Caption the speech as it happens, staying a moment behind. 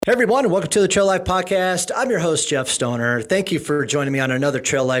Hey everyone, and welcome to the Trail Life Podcast. I'm your host, Jeff Stoner. Thank you for joining me on another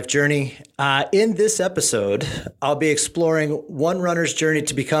trail life journey. In this episode, I'll be exploring one runner's journey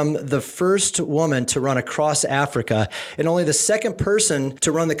to become the first woman to run across Africa and only the second person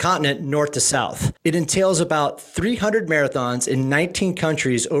to run the continent north to south. It entails about 300 marathons in 19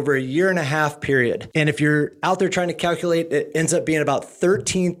 countries over a year and a half period. And if you're out there trying to calculate, it ends up being about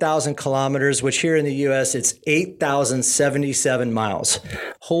 13,000 kilometers, which here in the US, it's 8,077 miles.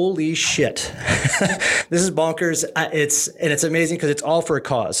 Holy shit. This is bonkers. It's amazing because it's all for a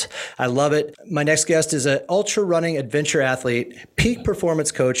cause. I love it. My next guest is an ultra running adventure athlete, peak performance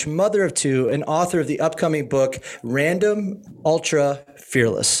coach, mother of two, and author of the upcoming book, Random Ultra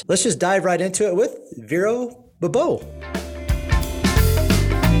Fearless. Let's just dive right into it with Vero Bobo. Well,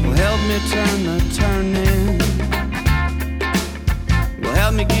 help me turn the turning. Well,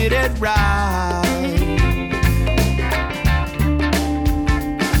 help me get it right.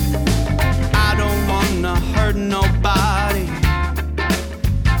 Hurt nobody.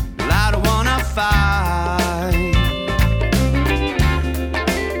 Well, I don't wanna fight.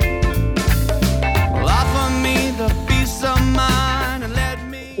 Well, offer me the peace of mind and let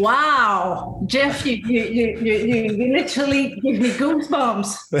me. Wow, Jeff, you literally give me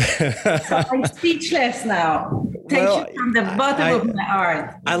goosebumps. I'm speechless now. Thank you from the bottom of my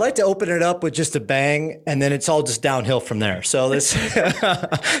heart. I like to open it up with just a bang, and then it's all just downhill from there. So this,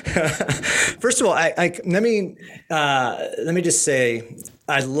 first of all, let me just say,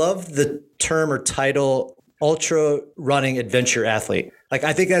 I love the term or title, ultra running adventure athlete. Like,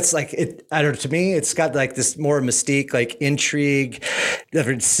 I think that's like it. I don't know. To me, it's got like this more mystique, like intrigue,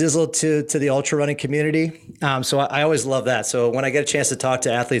 different sizzle to the ultra running community. So I always love that. So when I get a chance to talk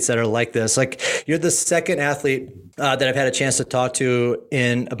to athletes that are like this, like you're the second athlete that I've had a chance to talk to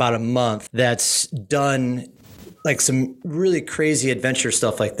in about a month that's done like some really crazy adventure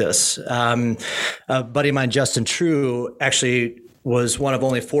stuff like this. A buddy of mine, Justin True, actually was one of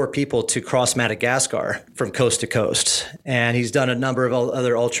only 4 people to cross Madagascar from coast to coast. And he's done a number of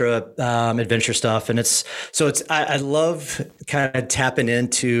other ultra adventure stuff. And I love kind of tapping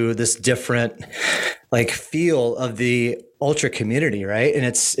into this different like feel of the ultra community, right? And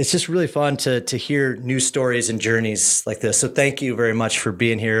it's just really fun to hear new stories and journeys like this. So thank you very much for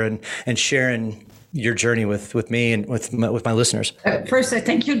being here and sharing your journey with me and with my listeners. First,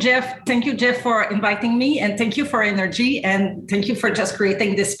 thank you, Jeff. Thank you, Jeff, for inviting me, and thank you for energy, and thank you for just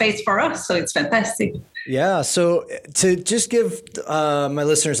creating this space for us. So it's fantastic. Yeah. So to just give my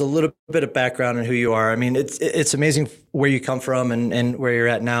listeners a little bit of background on who you are. I mean, it's amazing where you come from and where you're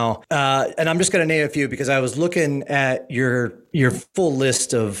at now. And I'm just going to name a few because I was looking at your full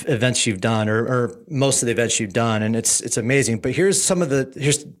list of events you've done, or most of the events you've done, and it's amazing. But here's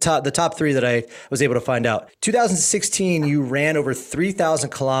the top 3 that I was able to find out. 2016, you ran over 3,000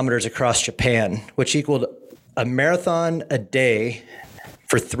 kilometers across Japan, which equaled a marathon a day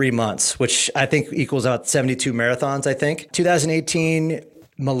for 3 months, which I think equals about 72 marathons, I think. 2018,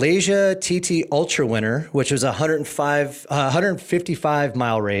 Malaysia TT Ultra winner, which was a 155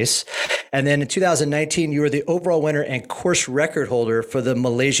 mile race. And then in 2019, you were the overall winner and course record holder for the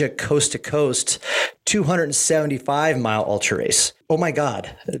Malaysia Coast to Coast 275 mile ultra race. Oh my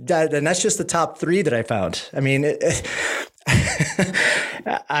God. And that's just the top 3 that I found. I mean,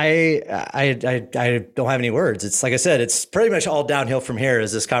 I don't have any words. It's like I said, it's pretty much all downhill from here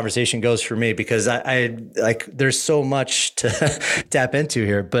as this conversation goes for me, because I there's so much to tap into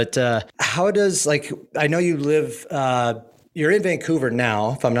here. But how does, like, I know you live, you're in Vancouver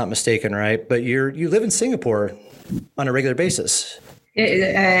now, if I'm not mistaken, right? But you live in Singapore on a regular basis.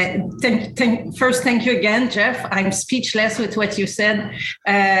 First, thank you again, Jeff. I'm speechless with what you said.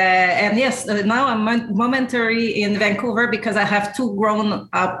 And yes, now I'm momentarily in Vancouver because I have 2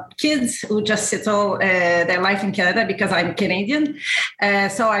 grown-up kids who just settle their life in Canada because I'm Canadian.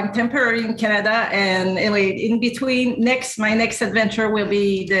 So I'm temporary in Canada. And anyway, in between, my next adventure will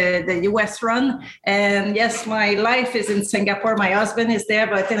be the US run. And yes, my life is in Singapore. My husband is there.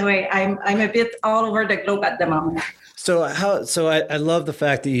 But anyway, I'm a bit all over the globe at the moment. So I love the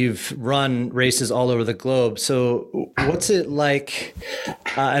fact that you've run races all over the globe. So what's it like?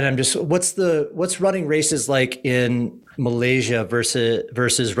 What's running races like in Malaysia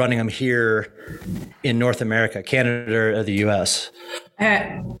versus running them here in North America, Canada, or the US?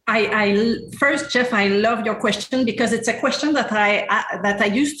 First, Jeff, I love your question because it's a question that I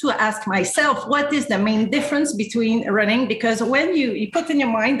used to ask myself. What is the main difference between running? Because when you put in your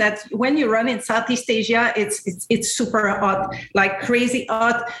mind that when you run in Southeast Asia, it's super hot, like crazy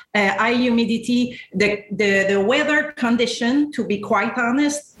hot, high humidity. The weather condition, to be quite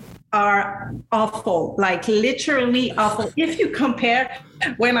honest, are awful, like literally awful. If you compare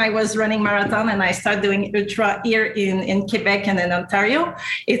when I was running marathon and I started doing ultra here in Quebec and in Ontario.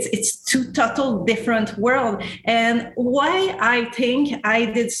 It's two total different world. And why I think I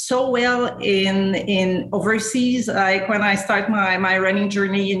did so well in overseas, like when I start my running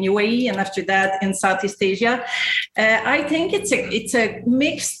journey in UAE and after that in Southeast Asia, I think it's a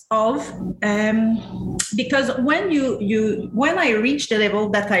mix of because when I reached the level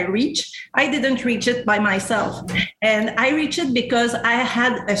that I reached, I didn't reach it by myself, and I reached it because I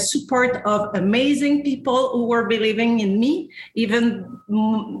had a support of amazing people who were believing in me, even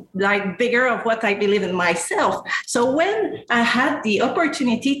like bigger of what I believe in myself. So when I had the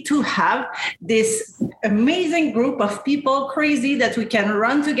opportunity to have this amazing group of people, crazy, that we can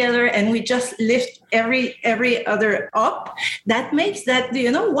run together and we just lift every other up, that makes that,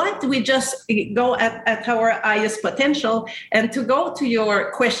 you know what, we just go at our highest potential. And to go to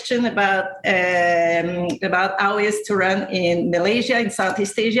your question about how it is to run in Malaysia, in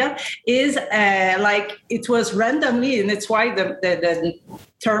Southeast Asia, is like it was randomly, and it's why the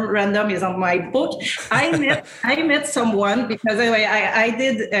term random is on my book. I met someone because anyway, I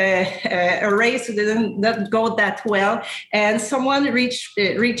did a race that did not go that well, and someone reached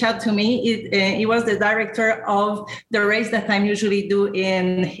out to me. He was the director of the race that I usually do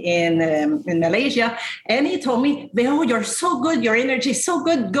in Malaysia, and he told me, "Vero, you're so good. Your energy is so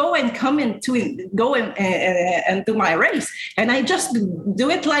good. Go and come and do my race." And I just do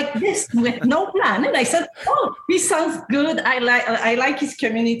it like this with no plan. And I said, "Oh, he sounds good. I like his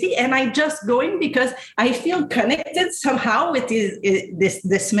community," and I just go in because I feel connected somehow with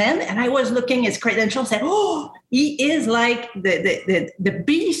this man. And I was looking at his credentials and oh, he is like the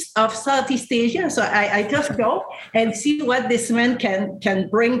beast of Southeast Asia. So I just go and see what this man can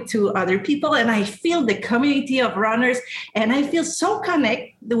bring to other people. And I feel the community of runners, and I feel so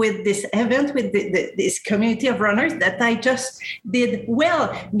connected with this event, with this community of runners, that I just did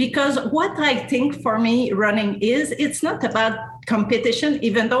well. Because what I think for me running is, it's not about competition,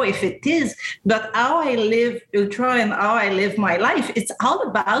 even though if it is, but how I live ultra and how I live my life. It's all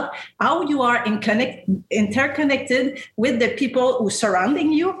about how you are interconnected with the people who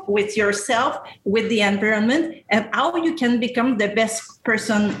surrounding you, with yourself, with the environment, and how you can become the best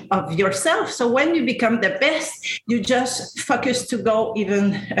person of yourself. So when you become the best, you just focus to go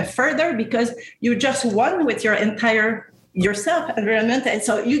even further because you just one with your entire yourself environment. And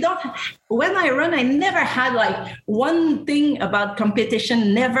so when I run, I never had like one thing about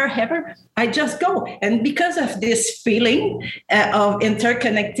competition, never ever. I just go, and because of this feeling of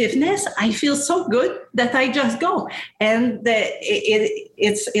interconnectedness, I feel so good that I just go, and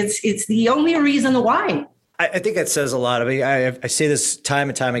it's the only reason why. I think that says a lot. I mean, I say this time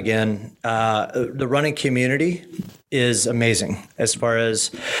and time again. The running community is amazing as far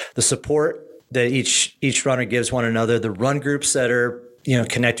as the support that each runner gives one another, the run groups that are,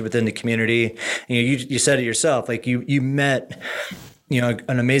 connected within the community. You said it yourself, like you met,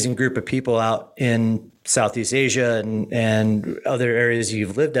 an amazing group of people out in Southeast Asia and other areas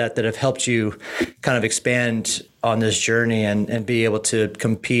you've lived at that have helped you kind of expand on this journey and be able to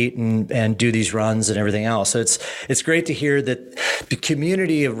compete and do these runs and everything else. So it's great to hear that the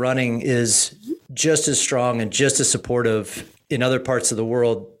community of running is just as strong and just as supportive in other parts of the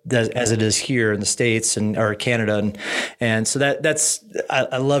world as it is here in the States or Canada. And so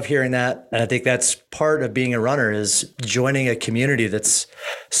I love hearing that. And I think that's part of being a runner, is joining a community that's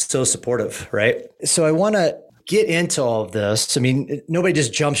so supportive, right? So I want to get into all of this. I mean, nobody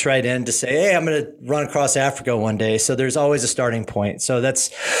just jumps right in to say, hey, I'm going to run across Africa one day. So there's always a starting point. So that's,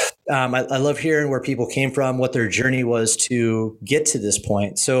 I love hearing where people came from, what their journey was to get to this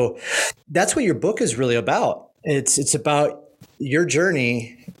point. So that's what your book is really about. It's about your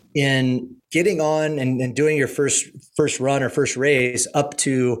journey in getting on and doing your first run or first race up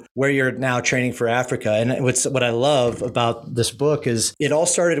to where you're now training for Africa. And what I love about this book is it all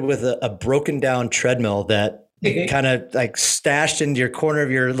started with a broken down treadmill that kind of like stashed into your corner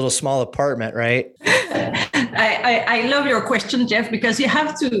of your little small apartment, right? I love your question, Jeff, because you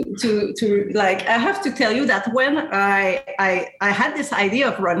have to like, I have to tell you that when I had this idea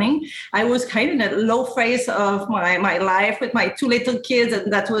of running, I was kind of in a low phase of my life with my two little kids,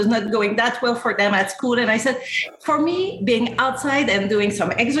 and that was not going that well for them at school. And I said, for me, being outside and doing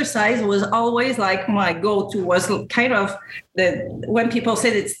some exercise was always like my go-to, was kind of when people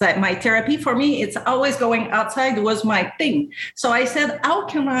said it's like my therapy, for me, it's always going outside was my thing. So I said, how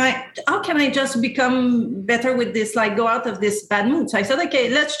can I just become better with this, like go out of this bad mood? So I said, okay,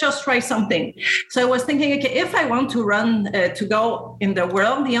 let's just try something. So I was thinking, okay, if I want to run, to go in the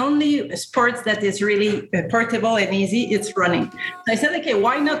world, the only sports that is really portable and easy, it's running. So I said, okay,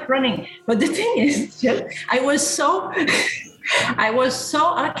 why not running? But the thing is, I was so I was so,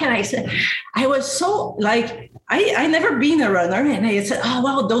 how can I say, I was so like, I never been a runner, and I said, oh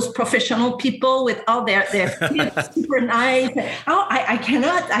wow, those professional people with all their feet super nice. Oh, I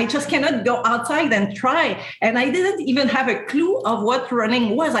just cannot go outside and try. And I didn't even have a clue of what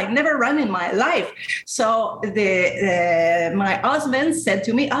running was. I've never run in my life. So my husband said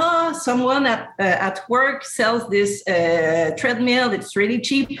to me, someone at work sells this treadmill. It's really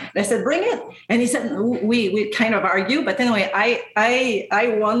cheap. And I said, bring it. And he said, we kind of argue, but anyway,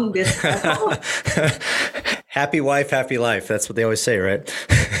 I won this. Happy wife, happy life. That's what they always say, right?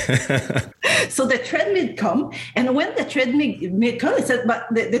 So the treadmill come, and when the treadmill come, I said, but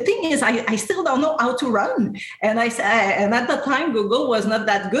the thing is, I still don't know how to run. And I said, and at the time, Google was not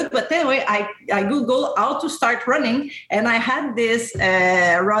that good. But anyway, I Googled how to start running, and I had this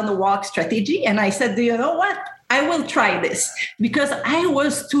run walk strategy. And I said, do you know what? I will try this, because I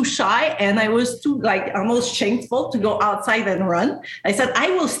was too shy and I was too like almost shameful to go outside and run. I said, I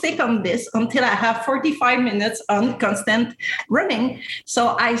will stick on this until I have 45 minutes on constant running.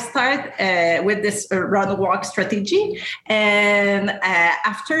 So I start with this run walk strategy. And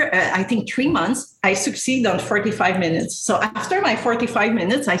after, I think 3 months, I succeed on 45 minutes. So after my 45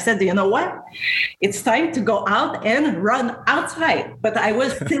 minutes, I said, you know what? It's time to go out and run outside. But I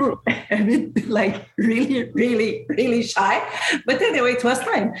was still a bit like really shy. But anyway, it was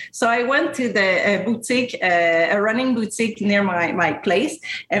time. So I went to the boutique, a running boutique near my place.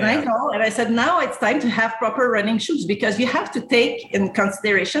 And I go and I said, now it's time to have proper running shoes, because you have to take in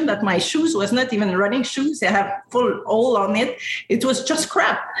consideration that my shoes was not even running shoes. They have full hole on it. It was just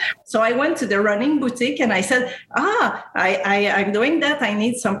crap. So I went to the running boutique and I said, I'm doing that. I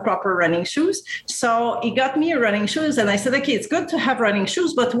need some proper running shoes. So he got me running shoes, and I said, okay, it's good to have running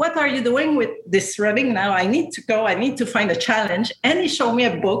shoes, but what are you doing with this running now? I need to find a challenge. And he showed me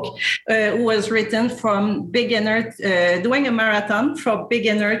a book was written from beginner, doing a marathon from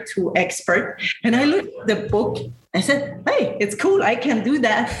beginner to expert. And I looked at the book. I said, hey, it's cool. I can do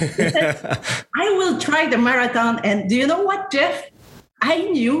that. I said, I will try the marathon. And do you know what, Jeff? I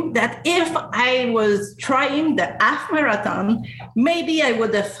knew that if I was trying the half marathon, maybe I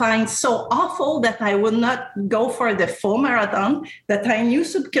would have found so awful that I would not go for the full marathon, that I knew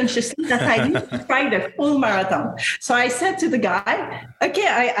subconsciously that I need to try the full marathon. So I said to the guy, okay,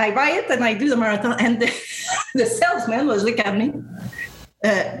 I buy it and I do the marathon. And the salesman was looking at me.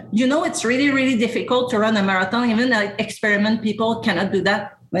 It's really, really difficult to run a marathon. Even like experiment people cannot do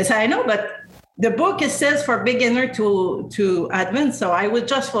that. I said, I know, but the book, it says for beginner to advanced, so I would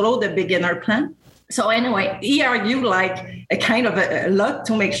just follow the beginner plan. So anyway, he argued like a kind of a lot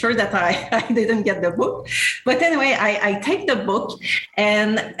to make sure that I didn't get the book. But anyway, I take the book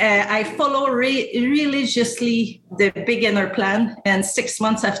and I follow religiously the beginner plan. And 6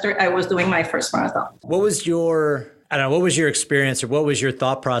 months after, I was doing my first marathon. What was your experience, or what was your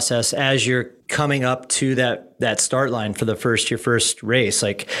thought process as you're coming up to that start line for your first race?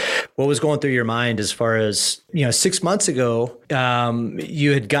 Like, what was going through your mind as far as, 6 months ago,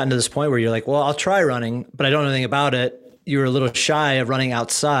 you had gotten to this point where you're like, well, I'll try running, but I don't know anything about it. You were a little shy of running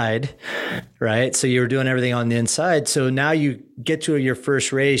outside, right? So you were doing everything on the inside. So now you get to your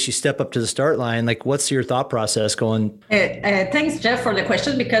first race, you step up to the start line. Like, what's your thought process going? Thanks, Jeff, for the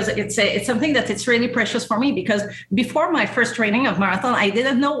question, because it's something that it's really precious for me, because before my first training of marathon, I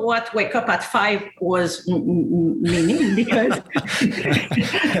didn't know what wake up at 5 was meaning, because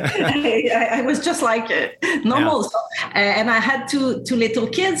I was just like normal. Yeah. So, and I had two little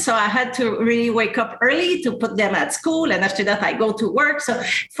kids, so I had to really wake up early to put them at school. And after that, I go to work. So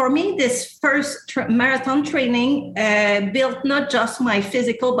for me, this first marathon training built not just my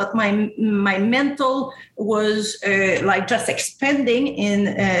physical, but my mental was like just expanding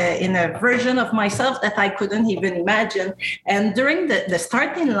in a version of myself that I couldn't even imagine. And during the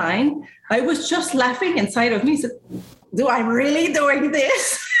starting line, I was just laughing inside of me. Said, do I really doing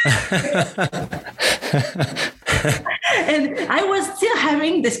this? And I was still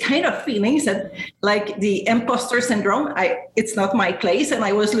having this kind of feelings that, like the imposter syndrome, it's not my place. And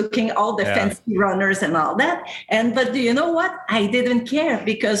I was looking all the fancy runners and all that. But do you know what? I didn't care,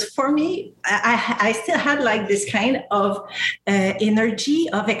 because for me, I still had like this kind of energy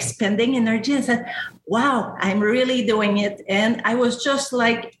of expending energy, and said, wow, I'm really doing it. And I was just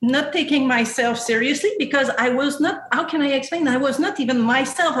like not taking myself seriously, because I was not, how can I explain? I was not even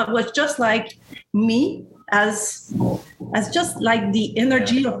myself. I was just like me, as just like the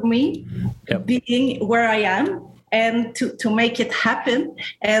energy of me being where I am. and to make it happen.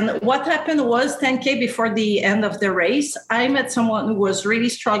 And what happened was 10K before the end of the race, I met someone who was really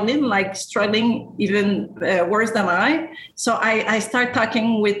struggling even worse than I. So I started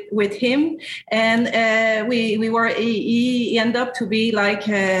talking with him, and he ended up to be like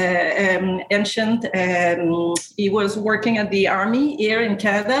ancient. He was working at the army here in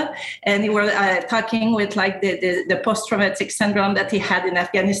Canada, and he was talking with like the post-traumatic syndrome that he had in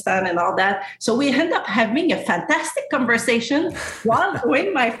Afghanistan and all that. So we ended up having a fantastic conversation while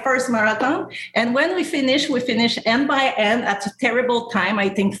doing my first marathon. And when we finished end by end at a terrible time, I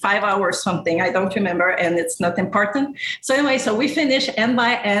think 5 hours something, I don't remember, and it's not important. So anyway, so we finished end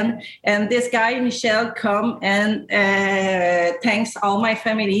by end, and this guy, Michel, come and thanks all my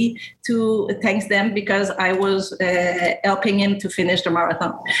family, thanks them because I was helping him to finish the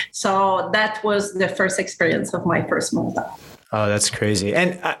marathon. So that was the first experience of my first marathon. Oh, that's crazy.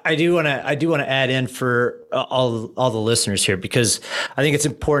 And I do want to add in for all the listeners here, because I think it's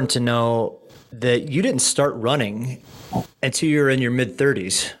important to know that you didn't start running until you were in your mid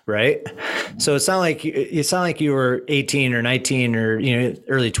 30s, right? So it's not like you were 18 or 19 or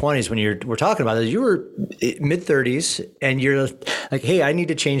early 20s when we're talking about this. You were mid 30s, and you're like, hey, I need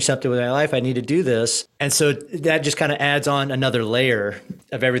to change something with my life. I need to do this, and so that just kind of adds on another layer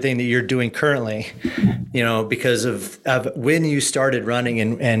of everything that you're doing currently, because of when you started running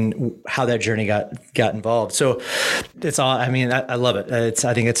and how that journey got involved. So it's all. I mean, I love it.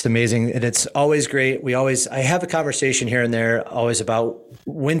 I think it's amazing, and it's always great. I have a conversation here and there always about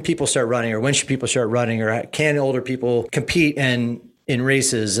when people start running, or when should people start running, or can older people compete in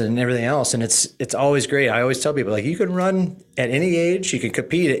races and everything else. And it's always great. I always tell people, like, you can run at any age, you can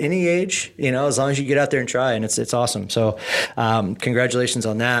compete at any age, as long as you get out there and try, and it's awesome. So congratulations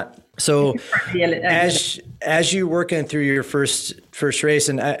on that. So as you're working through your first race,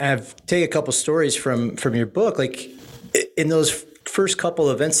 and I've taken a couple stories from your book, like in those first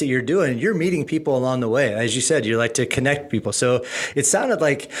couple events that you're doing, you're meeting people along the way. As you said, you like to connect people. So it sounded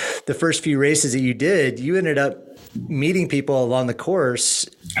like the first few races that you did, you ended up meeting people along the course,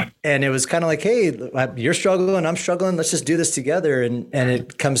 and it was kind of like, hey, you're struggling, I'm struggling, let's just do this together. And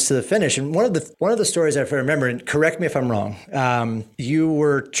it comes to the finish. And one of the stories I remember, and correct me if I'm wrong, you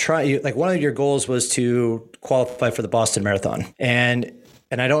were one of your goals was to qualify for the Boston Marathon.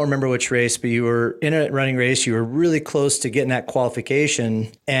 And I don't remember which race, but you were in a running race. You were really close to getting that qualification,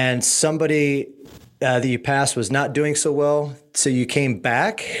 and somebody that you passed was not doing so well. So you came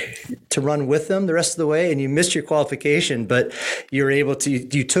back to run with them the rest of the way, and you missed your qualification, but you were able to,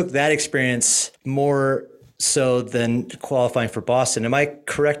 you took that experience more so than qualifying for Boston. Am I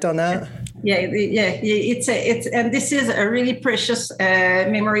correct on that? Yeah. It's and this is a really precious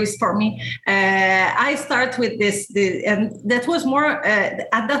memories for me. I start with this, and that was more at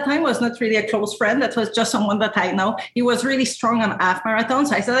that time was not really a close friend. That was just someone that I know. He was really strong on half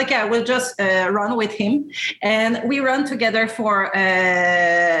marathons. I said, okay, I will just run with him, and we run together for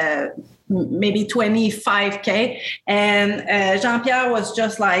maybe 25K. And Jean-Pierre was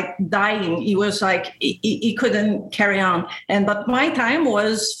just like dying. He was like, he couldn't carry on. But my time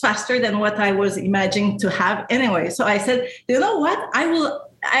was faster than what I was imagining to have anyway. So I said, you know what? I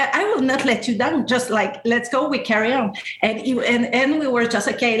will not let you down. Just like, let's go, we carry on. And we were just,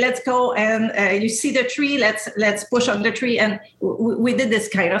 okay, let's go. And you see the tree, let's push on the tree. And we did this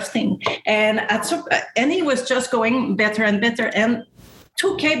kind of thing. And he was just going better and better. And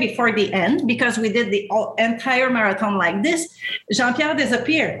 2K before the end, because we did the entire marathon like this, Jean-Pierre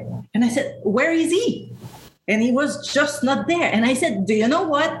disappeared. And I said, where is he? And he was just not there. And I said, do you know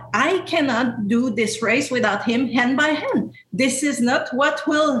what? I cannot do this race without him hand by hand. This is not what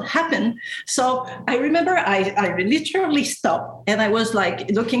will happen. So I remember I literally stopped, and I was like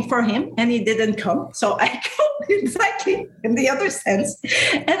looking for him, and he didn't come. So I go exactly in the other sense.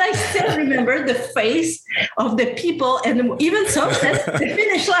 And I still remember the face of the people, and even some said the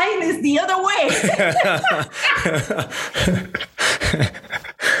finish line is the other way.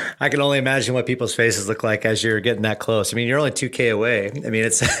 I can only imagine what people's faces look like as you're getting that close. I mean, you're only 2K away. I mean,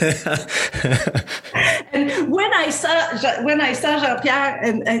 it's. And when I saw Jean-Pierre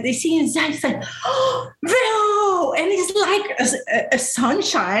and they see his eyes, I said, "Oh, Véro!" And he's like a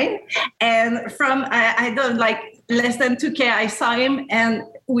sunshine. And from I don't like less than 2K, I saw him, and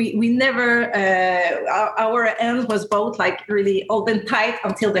we never our hands was both like really open tight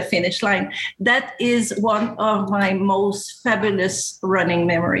until the finish line. That is one of my most fabulous running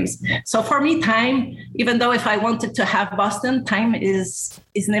memories. So for me, time, even though if I wanted to have Boston, time is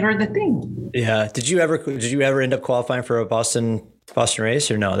never the thing. Yeah. Did you ever end up qualifying for a Boston race,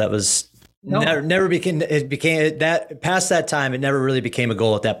 or no? That was No. Never became that past that time. It never really became a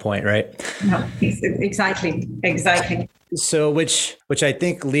goal at that point, right? No, exactly. So, which I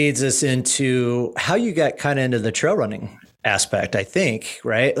think leads us into how you got kind of into the trail running aspect, I think,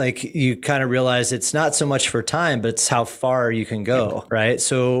 right? Like you kind of realize it's not so much for time, but it's how far you can go, right?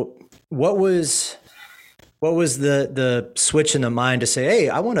 So what was the switch in the mind to say, hey,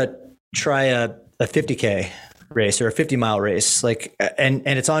 I want to try a 50K race or a 50-mile race, like, and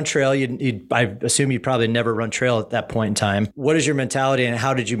it's on trail. I assume you probably never run trail at that point in time. What is your mentality, and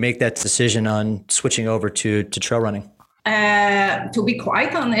how did you make that decision on switching over to trail running? To be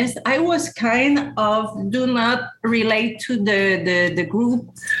quite honest, I was kind of do not relate to the group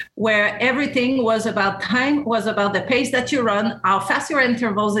where everything was about time, was about the pace that you run, how fast your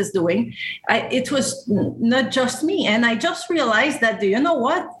intervals is doing. It was not just me, and I just realized that. Do you know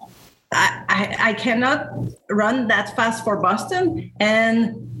what? I cannot run that fast for Boston,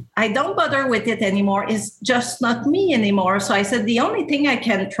 and I don't bother with it anymore. It's just not me anymore. So I said, the only thing I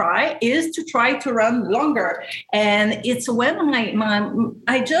can try is to try to run longer. And it's when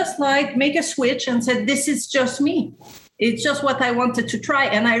I just like make a switch and said, this is just me. It's just what I wanted to try.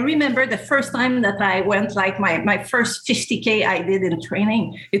 And I remember the first time that I went, like my first 50K I did in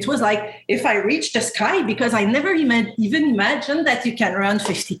training. It was like if I reached the sky, because I never even imagined that you can run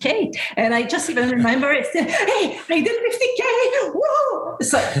 50K. And I just even remember I said, hey, I did 50K. Whoa!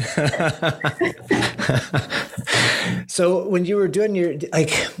 So when you were doing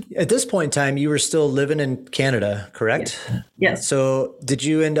at this point in time, you were still living in Canada, correct? Yes. So did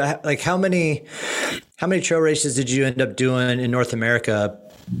you end up, like, how many trail races did you end up doing in North America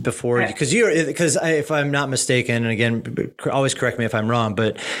before? Because if I'm not mistaken, and again, always correct me if I'm wrong,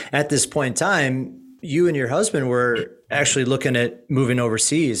 but at this point in time, you and your husband were actually looking at moving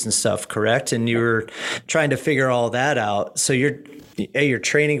overseas and stuff, correct? And you were trying to figure all that out. So you're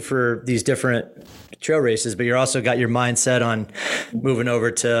training for these different trail races, but you're also got your mindset on moving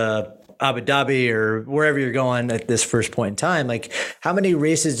over to Abu Dhabi or wherever you're going at this first point in time. Like, how many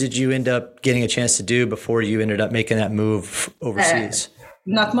races did you end up getting a chance to do before you ended up making that move overseas?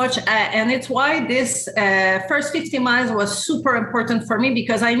 Not much. And it's why this first 50 miles was super important for me,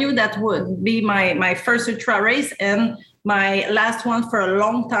 because I knew that would be my first ultra race and my last one for a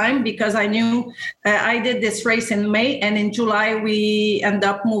long time, because I knew I did this race in May, and in July we end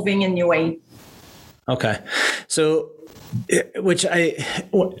up moving in UAE. Okay. So which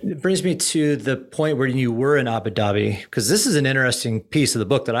brings me to the point where you were in Abu Dhabi, because this is an interesting piece of the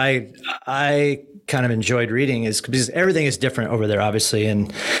book that I kind of enjoyed reading, is because everything is different over there, obviously,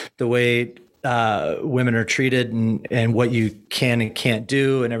 and the way women are treated and what you can and can't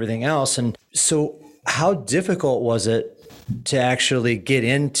do and everything else. And so how difficult was it to actually get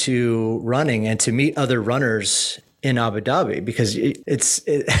into running and to meet other runners in Abu Dhabi? Because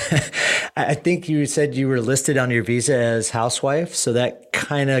I think you said you were listed on your visa as housewife, so that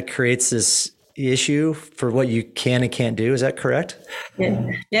kind of creates this issue for what you can and can't do. Is that correct?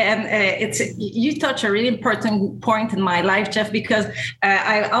 Yeah, and you touch a really important point in my life, Jeff, because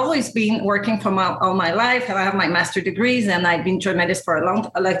I've always been working for all my life, and I have my master's degrees, and I've been journalist for a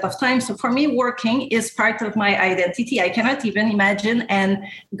lot of time. So for me, working is part of my identity. I cannot even imagine and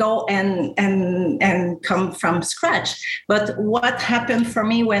go and come from scratch. But what happened for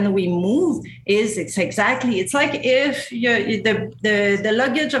me when we moved is it's like if the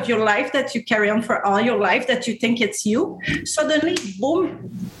luggage of your life that you carry on for all your life, that you think it's you, suddenly,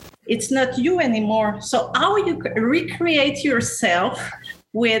 boom, it's not you anymore. So how you recreate yourself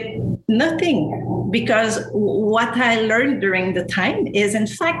with nothing? Because what I learned during the time is, in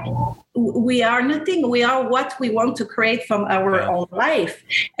fact, we are nothing. We are what we want to create from our own life.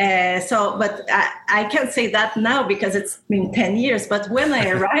 But I can't say that now because it's been 10 years. But when I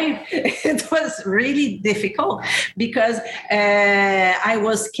arrived, it was really difficult because I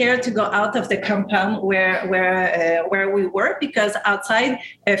was scared to go out of the compound where we were, because outside,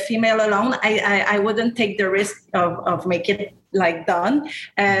 a female alone, I wouldn't take the risk of making it done.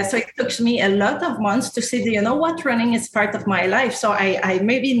 So it took me a lot of months to say, you know what, running is part of my life. So I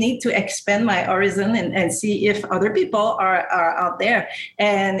maybe need to expand my horizon and see if other people are out there.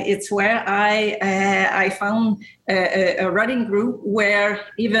 And it's where I found a running group where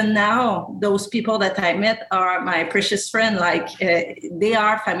even now those people that I met are my precious friend. They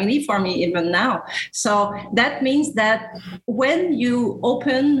are family for me even now. So that means that when you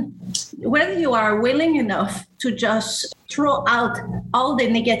are willing enough to just throw out all the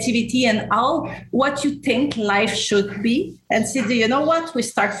negativity and all what you think life should be and say, do you know what? We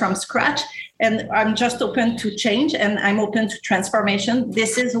start from scratch. and I'm just open to change, and I'm open to transformation,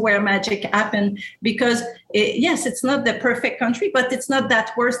 this is where magic happened. Because yes, it's not the perfect country, but it's not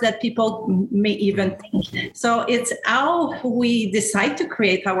that worse that people may even think. So it's how we decide to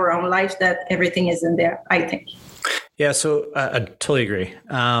create our own lives that everything is in there, I think. Yeah, so I totally agree.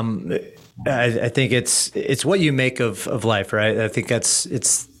 I think it's what you make of life, right? I think it's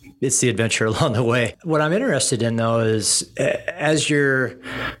the adventure along the way. What I'm interested in, though, is as you're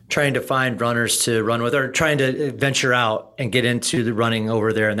trying to find runners to run with, or trying to venture out and get into the running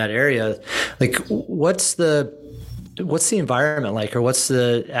over there in that area, like what's the environment like, or what's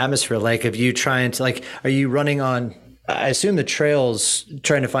the atmosphere like? Of you trying to, like, are you running on? I assume the trails,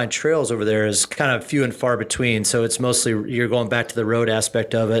 trying to find trails over there is kind of few and far between. So it's mostly you're going back to the road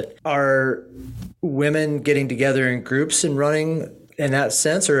aspect of it. Are women getting together in groups and running in that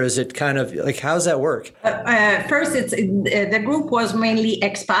sense, or is it kind of like, how does that work? First, the group was mainly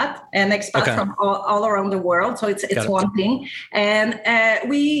expat Okay. from all around the world. So it's one thing. And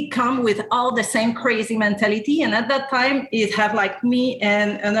we come with all the same crazy mentality. And at that time, it had like me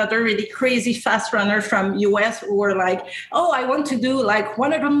and another really crazy fast runner from US who were like, oh, I want to do like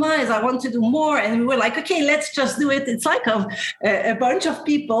 100 miles. I want to do more. And we were like, okay, let's just do it. It's like a bunch of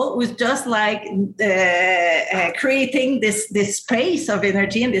people who's just like creating this space of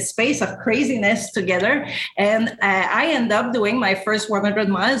energy and this space of craziness together. And I end up doing my first 100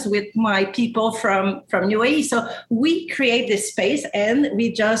 miles with my people from UAE. So we create this space and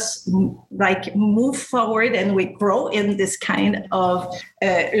we just like move forward and we grow in this kind of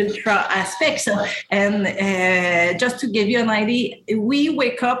ultra aspect. So, and just to give you an idea, we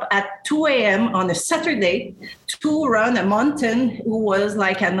wake up at 2 a.m. on a Saturday to run a mountain who was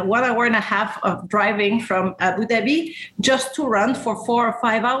like an 1 hour and a half of driving from Abu Dhabi just to run for 4 or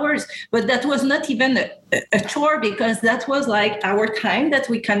 5 hours. But that was not even a chore, because that was like our time that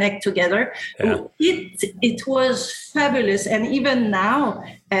we connect together. Yeah. It was fabulous. And even now,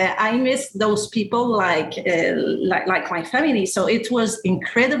 I miss those people like my family. So it was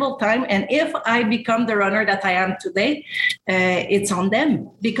incredible time. And if I become the runner that I am today, it's on them,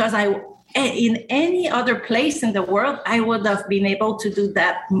 because in any other place in the world, I would have been able to do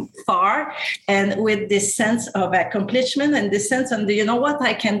that far, and with this sense of accomplishment and this sense of, you know what,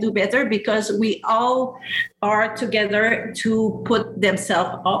 I can do better, because we all are together to put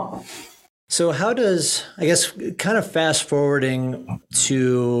themselves up. So how does, I guess, kind of fast forwarding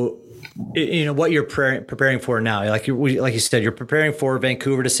to, you know, what you're preparing for now? Like you said, you're preparing for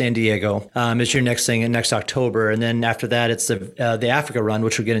Vancouver to San Diego. Is your next thing in next October, and then after that, it's the Africa run,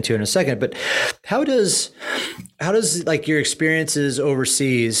 which we'll get into in a second. But how does like your experiences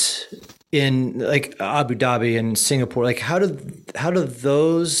overseas in like Abu Dhabi and Singapore, like how do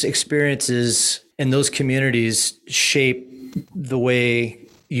those experiences and those communities shape the way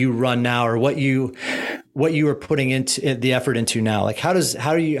you run now, or what you are putting into the effort into now? Like how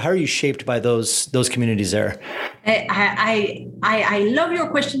are you shaped by those communities there? I love your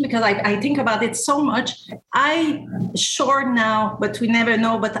question, because I think about it so much. Sure now, but we never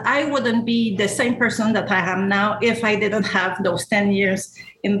know, but I wouldn't be the same person that I am now if I didn't have those 10 years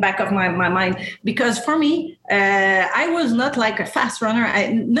in the back of my mind. Because for me, I was not like a fast runner.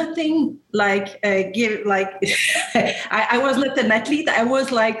 Nothing like I was not an athlete. I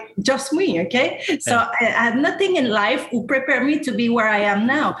was like just me. Okay. So I had nothing in life who prepared me to be where I am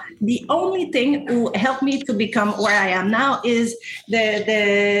now. The only thing who helped me to become where I am now is the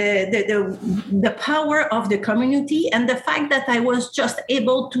power of the community, and the fact that I was just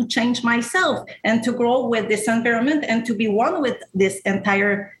able to change myself and to grow with this environment and to be one with this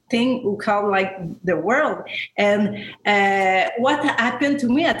entire thing we call like the world. And what happened to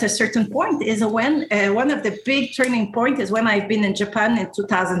me at a certain point is when one of the big turning point is when I've been in Japan in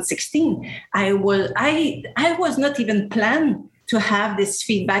 2016. I was not even planned to have this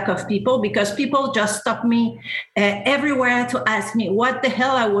feedback of people, because people just stopped me everywhere to ask me what the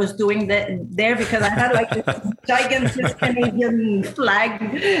hell I was doing there, because I had like this gigantic Canadian flag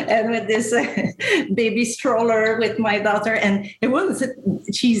and with this baby stroller with my daughter, and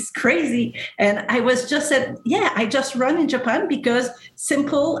she's crazy. And I was just said, yeah, I just run in Japan because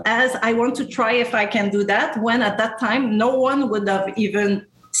simple as I want to try if I can do that, when at that time no one would have even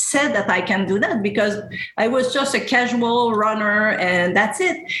said that I can do that, because I was just a casual runner and that's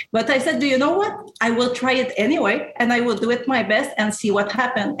it. But I said, do you know what? I will try it anyway, and I will do it my best and see what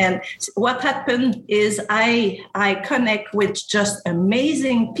happened. And what happened is I connect with just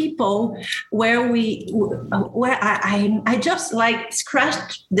amazing people where I just like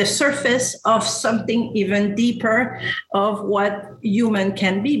scratched the surface of something even deeper of what human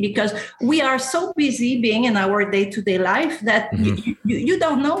can be, because we are so busy being in our day-to-day life that you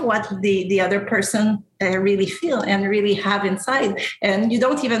don't don't know what the other person really feel and really have inside, and you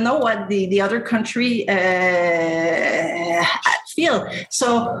don't even know what the other country feel.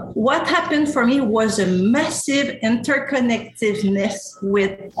 So what happened for me was a massive interconnectedness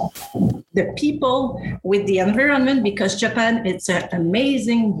with the people, with the environment, because Japan, it's an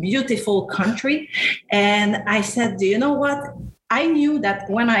amazing, beautiful country. And I said, do you know what? I knew that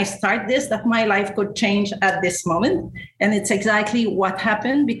when I start this, that my life could change at this moment. And it's exactly what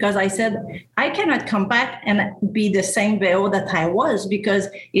happened, because I said, I cannot come back and be the same Veo that I was, because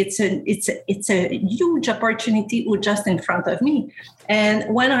it's a huge opportunity just in front of me.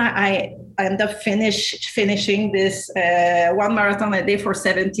 And when I end up finishing this one marathon a day for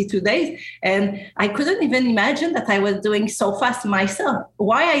 72 days, and I couldn't even imagine that I was doing so fast myself.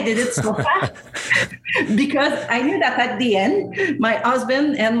 Why I did it so fast? Because I knew that at the end, my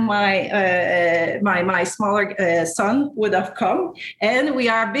husband and my smaller son would have come, and we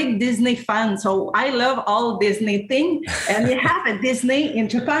are big Disney fans. So I love all Disney things, and we have a Disney in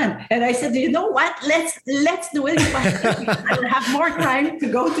Japan. And I said, you know what? Let's do it. I will have more time to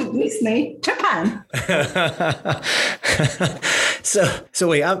go to Disney Japan. So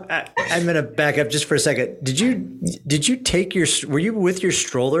wait, I'm going to back up just for a second. Did you take were you with your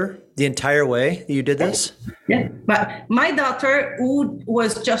stroller the entire way that you did this? Yeah, but my daughter, who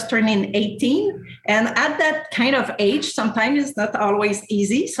was just turning 18, and at that kind of age, sometimes it's not always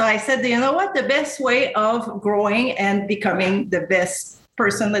easy. So I said, you know what? The best way of growing and becoming the best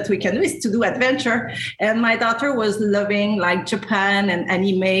person that we can do is to do adventure. And my daughter was loving like Japan and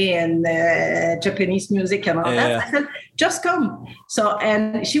anime and Japanese music and all that. I said, just come. So,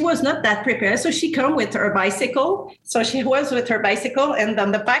 and she was not that prepared. So she come with her bicycle. So she was with her bicycle, and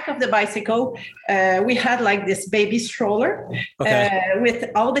on the back of the bicycle, we had like this baby stroller with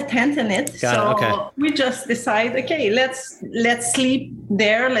all the tent in it. We just decide, okay, let's sleep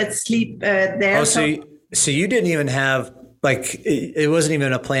there. Let's sleep there. Oh, so you didn't even have, like, it wasn't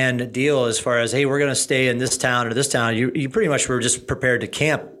even a planned deal as far as, hey, we're going to stay in this town or this town. You pretty much were just prepared to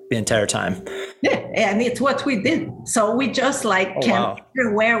camp the entire time. Yeah, and it's what we did. So we just camped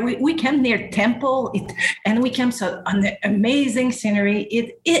everywhere. We camped near temple, and we camped on the amazing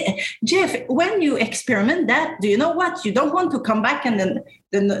scenery. Jeff, when you experiment that, do you know what? You don't want to come back in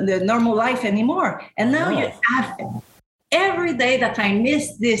the normal life anymore. And now you have every day that I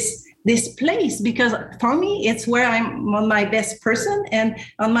miss this place, because for me, it's where I'm on my best person, and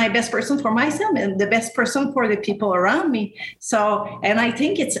on my best person for myself, and the best person for the people around me. So, and I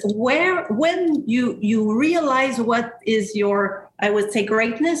think it's when you realize what is your, I would say,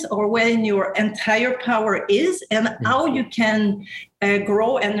 greatness, or when your entire power is, and how you can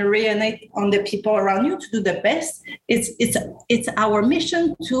grow and reunite on the people around you to do the best. It's our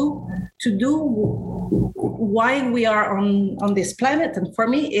mission to do why we are on this planet. And for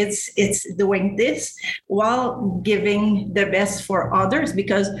me, it's doing this while giving the best for others,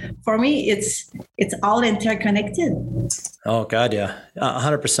 because for me, it's all interconnected. Oh God, yeah,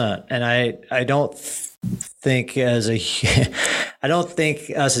 100%. And I don't think I don't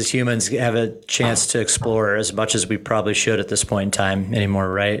think us as humans have a chance to explore as much as we probably should at this point in time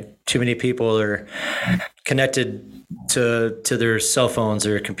anymore, right? Too many people are connected to their cell phones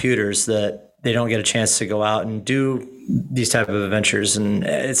or computers that they don't get a chance to go out and do these type of adventures.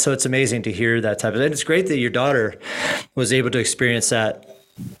 And so it's amazing to hear that type of, and it's great that your daughter was able to experience that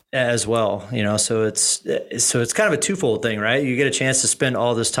as well, so it's kind of a twofold thing, right? You get a chance to spend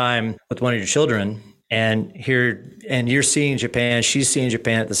all this time with one of your children, and you're seeing Japan, she's seeing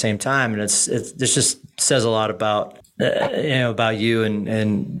Japan at the same time. And this just says a lot about, about you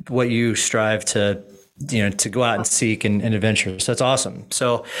and what you strive to go out and seek and adventure. So that's awesome.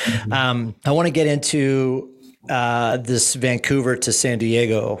 So I want to get into this Vancouver to San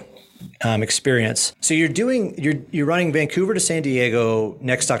Diego experience. So you're running Vancouver to San Diego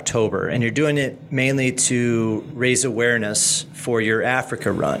next October, and you're doing it mainly to raise awareness for your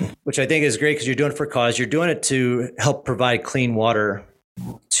Africa run, which I think is great because you're doing it for a cause. You're doing it to help provide clean water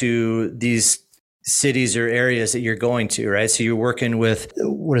to these cities or areas that you're going to, right? So you're working with,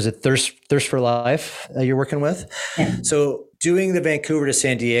 what is it, Thirst for Life that you're working with? Yeah. So doing the Vancouver to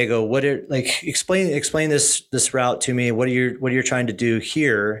San Diego, explain this route to me. What are you trying to do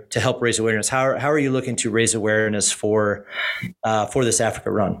here to help raise awareness? How are you looking to raise awareness for this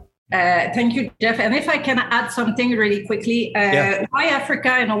Africa run? Thank you, Jeff. And if I can add something really quickly, why Africa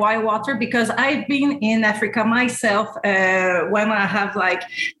and why water? Because I've been in Africa myself when I have like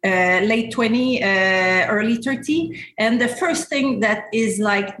late 20, early 30. And the first thing that is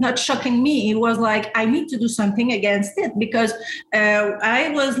like not shocking me, it was like, I need to do something against it, because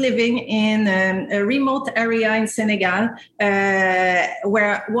I was living in a remote area in Senegal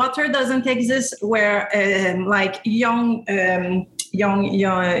where water doesn't exist, where like young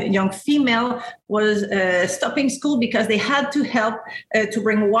female was stopping school because they had to help to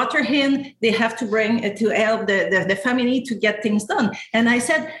bring water in. They have to bring to help the family to get things done. And I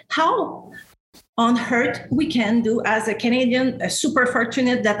said, how on earth we can do as a Canadian, super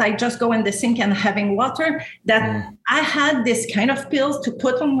fortunate that I just go in the sink and having water, that I had this kind of pills to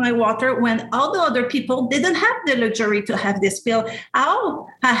put on my water when all the other people didn't have the luxury to have this pill.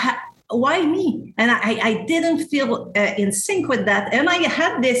 Why me? And I didn't feel in sync with that. And I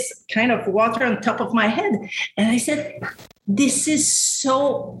had this kind of water on top of my head. And I said, this is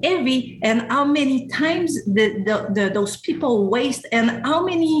so heavy, and how many times those people waste, and how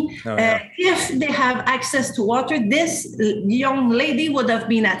many, if they have access to water, this young lady would have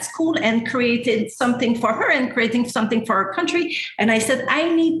been at school and created something for her and creating something for her country. And I said, I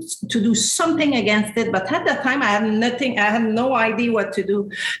need to do something against it. But at that time, I had nothing. I had no idea what to do.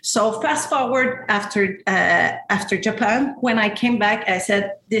 So fast forward after Japan, when I came back, I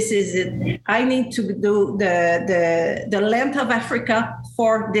said, this is it. I need to do the length of Africa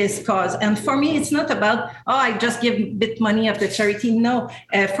for this cause. And for me, it's not about, I just give a bit money of the charity. No,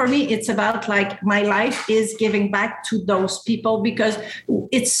 for me, it's about like my life is giving back to those people, because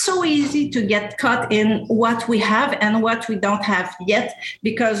it's so easy to get caught in what we have and what we don't have yet,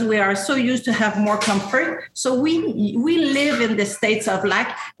 because we are so used to have more comfort. So we live in the states of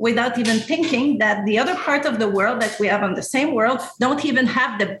lack without even thinking that the other part of the world that we have on the same world don't even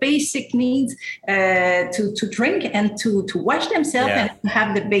have the basic needs to drink and to wash themselves and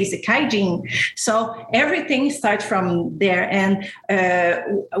have the basic hygiene. So everything starts from there. And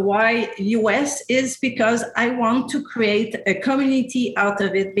why US is because I want to create a community out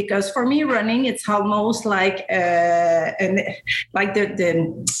of it. Because for me, running, it's almost like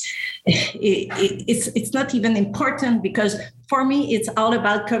it's not even important, because for me, it's all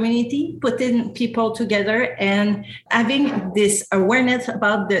about community, putting people together and having this awareness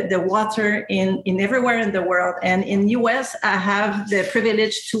about the water in everywhere in the world. And in US, I have the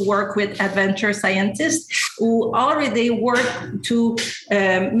privilege to work with adventure scientists who already work to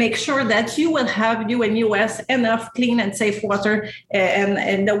make sure that you in US enough clean and safe water.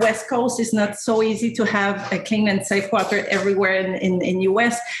 And the West Coast is not so easy to have a clean and safe water everywhere in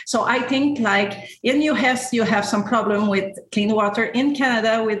US. So I think like in US, you have some problem with clean water. In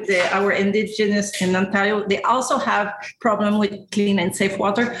Canada, with our Indigenous in Ontario, they also have problem with clean and safe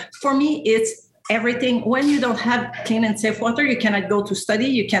water. For me, it's everything. When you don't have clean and safe water, you cannot go to study,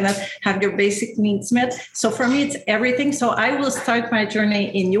 you cannot have your basic needs met. So for me, it's everything. So I will start my journey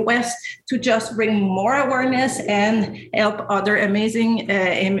in US to just bring more awareness and help other amazing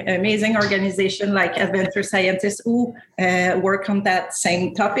organizations like adventure scientists who work on that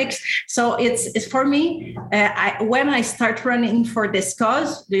same topics. So it's for me, when I start running for this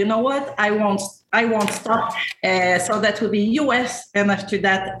cause, do you know what? I won't stop. So that will be US, and after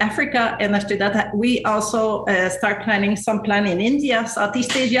that, Africa. And after that, we also start planning some plan in India,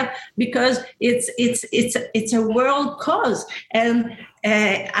 Southeast Asia, because it's a world cause. And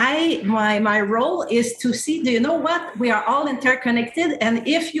my role is to see, do you know what? We are all interconnected. And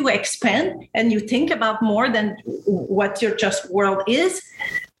if you expand and you think about more than what your just world is,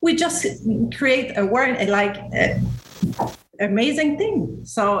 we just create a world like amazing thing.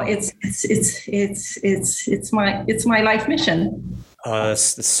 So it's my life mission. Oh,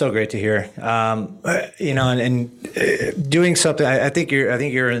 that's so great to hear. And doing something. I think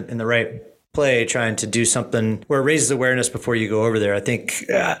you're in the right play, trying to do something where it raises awareness before you go over there. I think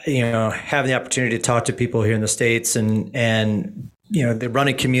having the opportunity to talk to people here in the States and the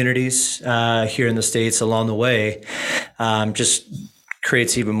running communities here in the States along the way, just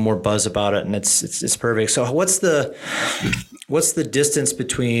creates even more buzz about it, and it's perfect. So what's the distance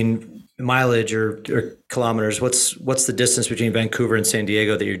between mileage or kilometers? What's the distance between Vancouver and San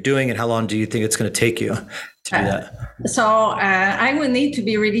Diego that you're doing, and how long do you think it's going to take you? to do that? So I will need to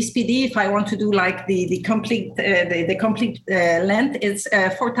be really speedy if I want to do like the complete length. It's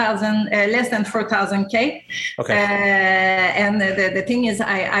 4,000 less than 4,000 k. Okay. And the thing is,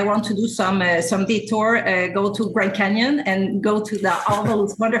 I want to do some detour, go to Grand Canyon and go to all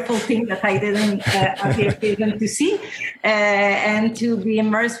those wonderful things that I didn't have the occasion to see, and to be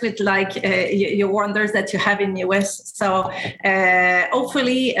immersed with like your wonders that you have in US. So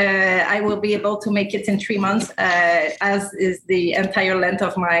hopefully I will be able to make it in 3 months. As is the entire length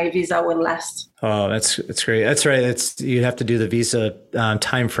of my visa will last. Oh, that's great. That's right. You have to do the visa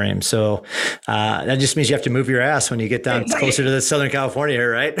time frame. So that just means you have to move your ass when you get down closer to the Southern California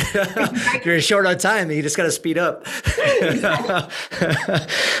here, right? If you're short on time, you just got to speed up.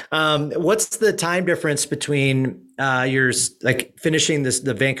 What's the time difference between your like finishing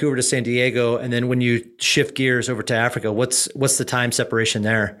the Vancouver to San Diego, and then when you shift gears over to Africa? What's the time separation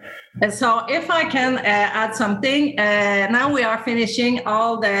there? And so if I can add something, now we are finishing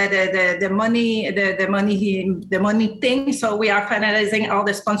all the money thing. So we are finalizing all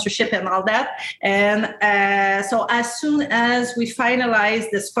the sponsorship and all that. And so as soon as we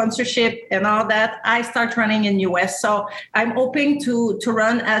finalize the sponsorship and all that, I start running in US. So I'm hoping to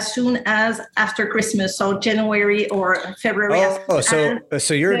run as soon as after Christmas, so January or February.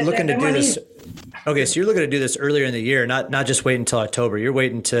 So you're looking to do this. Okay, so you're looking to do this earlier in the year, not just wait until October. You're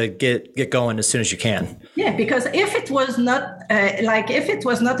waiting to get going as soon as you can. Yeah, because if it was not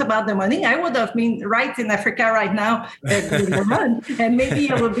about the money, I would have been right in Africa right now doing the run, and maybe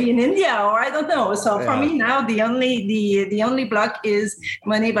I would be in India, or I don't know. So for me now, the only block is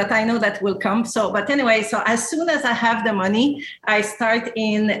money, but I know that will come. So, but anyway, so as soon as I have the money, I start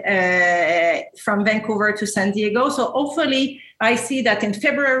from Vancouver to San Diego. So hopefully, I see that in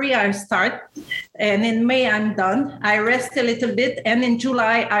February I start, and in May I'm done. I rest a little bit, and in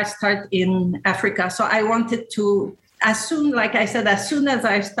July I start in Africa. So I wanted to, as soon as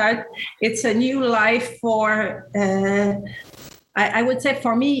I start, it's a new life for. I would say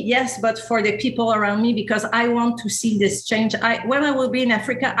for me, yes, but for the people around me, because I want to see this change. When I will be in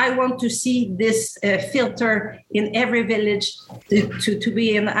Africa, I want to see this filter in every village to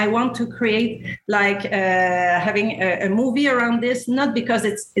be in. I want to create like having a movie around this, not because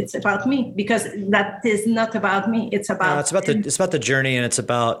it's about me, because that is not about me. It's about it's about the journey, and it's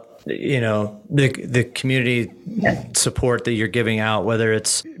about the community support that you're giving out, whether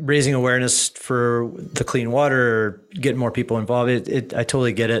it's raising awareness for the clean water or getting more people involved. I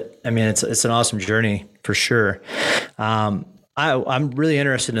totally get it. I mean, it's an awesome journey for sure. I'm really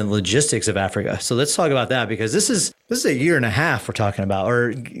interested in the logistics of Africa. So let's talk about that, because this is a year and a half we're talking about,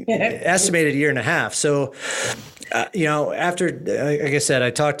 or estimated year and a half. So, after, like I said, I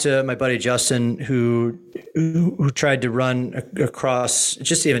talked to my buddy Justin, who tried to run across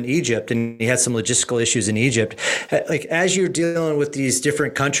just even Egypt, and he had some logistical issues in Egypt. Like, as you're dealing with these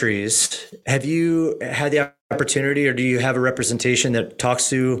different countries, have you had the opportunity, or do you have a representation that talks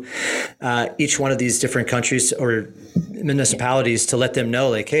to each one of these different countries or municipalities to let them know,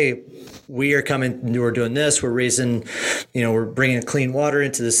 like, hey, we are coming, we're doing this, we're raising, we're bringing clean water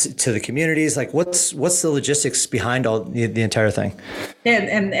to the communities. Like, what's the logistics behind all the entire thing?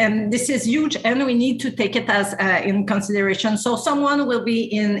 And this is huge, and we need to take it as in consideration. So someone will be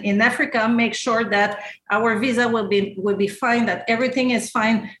in Africa, make sure that our visa will be fine, that everything is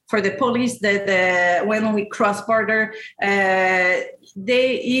fine for the police. That when we cross border, he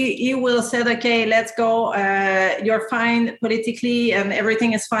will say, okay, let's go. You're fine politically, and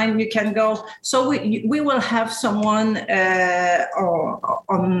everything is fine. You can go. So we will have someone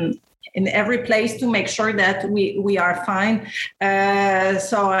in every place to make sure that we are fine.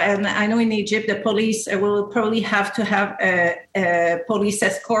 And I know in Egypt, the police will probably have to have a police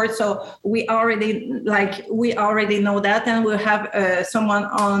escort. So we already know that, and we'll have someone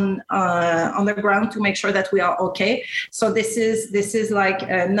on the ground to make sure that we are okay. So this is like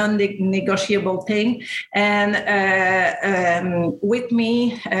a non-negotiable thing. And with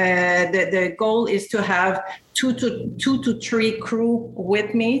me, the goal is to have two to three crew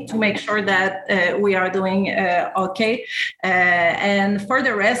with me to make sure that we are doing okay. And for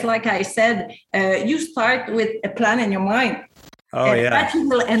the rest, like I said, you start with a plan in your mind. Oh, yeah. That you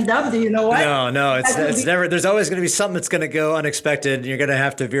will end up, do you know what? No, it's never, there's always going to be something that's going to go unexpected, and you're going to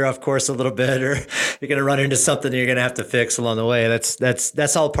have to veer off course a little bit, or you're going to run into something you're going to have to fix along the way.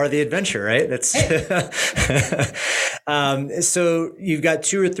 That's all part of the adventure, right? That's so you've got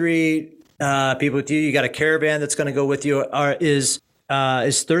 2 or 3 people with you. You got a caravan that's going to go with you. Is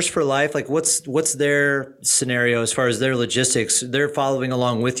Thirst for Life, like what's their scenario as far as their logistics? They're following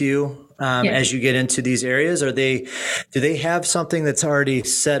along with you as you get into these areas. Do they have something that's already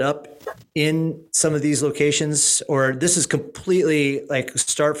set up in some of these locations, or this is completely like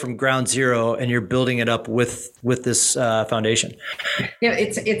start from ground zero and you're building it up with this foundation? Yeah,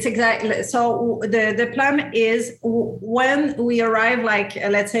 it's exactly. So the plan is when we arrive, like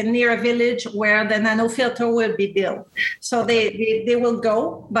let's say near a village where the nanofilter will be built. So they will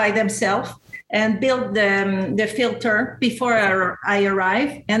go by themselves and build the filter before I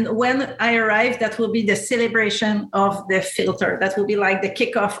arrive. And when I arrive, that will be the celebration of the filter. That will be like the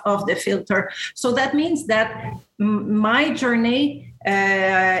kickoff of the filter. So that means that my journey,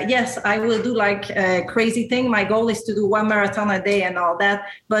 yes, I will do like a crazy thing. My goal is to do 1 marathon a day and all that.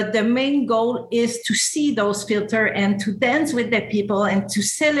 But the main goal is to see those filter and to dance with the people and to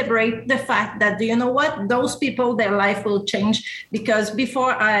celebrate the fact that, do you know what? Those people, their life will change, because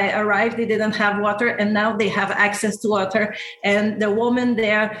before I arrived, they didn't have water, and now they have access to water. And the woman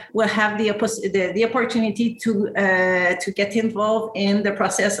there will have the opportunity to get involved in the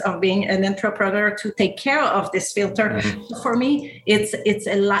process of being an entrepreneur to take care of this filter. Mm-hmm. So for me, it's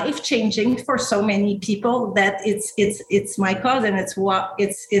a life changing for so many people that it's my cause, and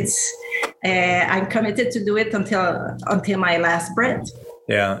I'm committed to do it until my last breath.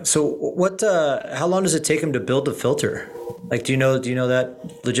 Yeah. So what? How long does it take them to build the filter? Like, do you know that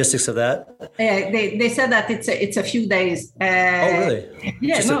logistics of that? They said that it's a few days. Oh, really?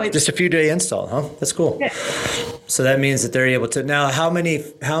 Yeah. Just a few day install, huh? That's cool. Yeah. So that means that they're able to. Now, how many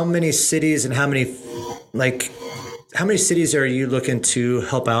cities and how many cities are you looking to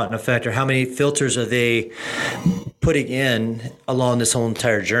help out and affect, or how many filters are they putting in along this whole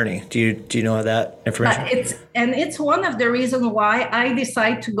entire journey? Do you know that information? It's one of the reasons why I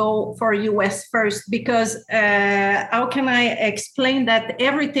decide to go for US first, because how can I explain that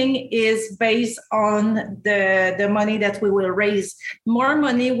everything is based on the money that we will raise. More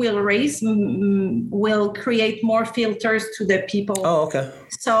money we'll raise will create more filters to the people. Oh, okay.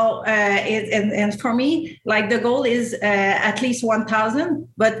 So and for me, like the goal is at least 1,000.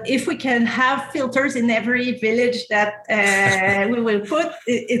 But if we can have filters in every village that we will put,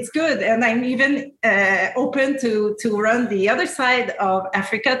 it's good. And I'm even open to run the other side of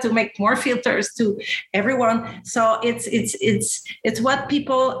Africa to make more filters to everyone. So it's what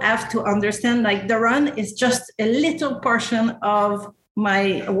people have to understand. Like the run is just a little portion of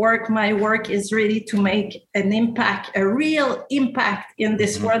my work. My work is really to make an impact, a real impact in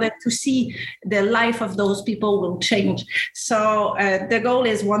this world, and to see the life of those people will change. So the goal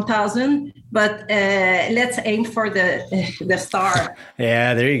is 1,000, but let's aim for the star.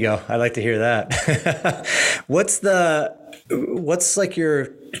 Yeah, there you go. I like to hear that. What's like your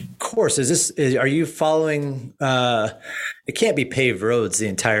course? Are you following, it can't be paved roads the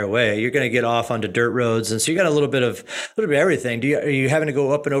entire way. You're going to get off onto dirt roads. And so you got a little bit of everything. Are you having to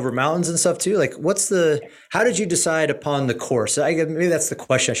go up and over mountains and stuff too? Like how did you decide upon the course? Maybe that's the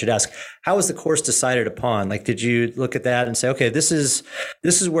question I should ask. How was the course decided upon? Like, did you look at that and say, okay, this is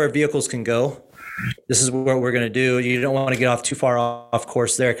where vehicles can go. This is what we're going to do. You don't want to get off too far off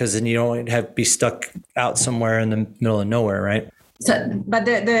course there, because then you don't be stuck out somewhere in the middle of nowhere, right? So, but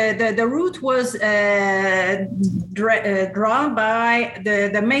the route was drawn by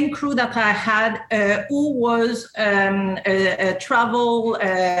the main crew that I had, who was a travel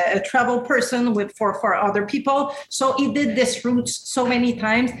person for other people. So he did this route so many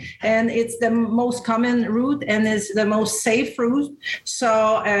times, and it's the most common route and is the most safe route.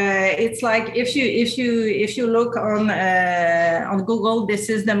 So it's like if you look on Google, this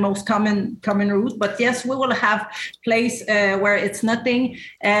is the most common route. But yes, we will have place where it's nothing,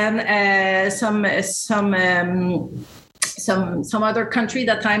 and some other country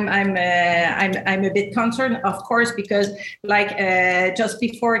that I'm a bit concerned, of course, because like just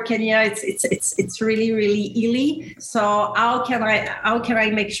before Kenya, it's really hilly. So how can I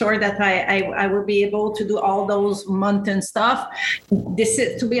make sure that I will be able to do all those mountain stuff? This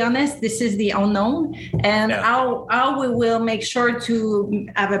is, to be honest, this is the unknown, and how we will make sure to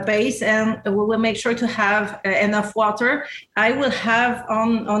have a base, and we will make sure to have enough water. I will have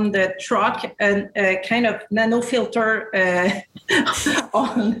on the truck a kind of nano filter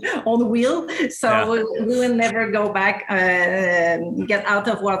on wheel, so we will never go back, get out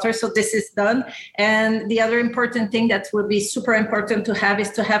of water. So this is done. And the other important thing that will be super important to have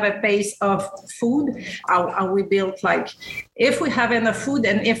is to have a base of food. How we build, like, if we have enough food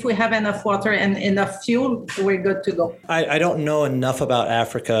and if we have enough water and enough fuel, we're good to go. I don't know enough about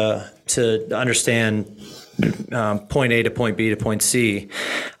Africa to understand point A to point B to point C.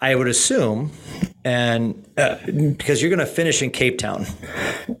 I would assume, and because you're going to finish in Cape Town,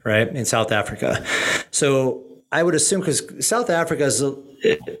 right, in South Africa. So I would assume, because South Africa is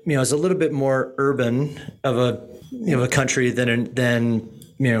is a little bit more urban of a country than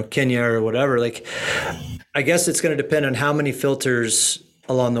Kenya or whatever. Like, I guess it's going to depend on how many filters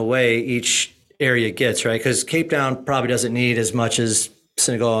along the way each area gets, right? Because Cape Town probably doesn't need as much as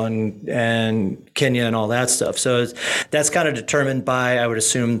Senegal and Kenya and all that stuff. So that's kind of determined by, I would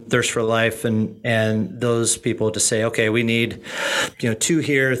assume, Thirst for Life and those people to say, okay, we need 2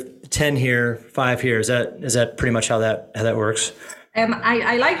 here, 10 here, 5 here. Is that pretty much how that works?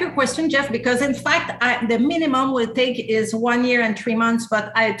 I like your question, Jeff, because in fact, the minimum will take is 1 year and 3 months.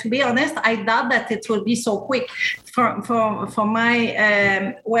 But to be honest, I doubt that it will be so quick. For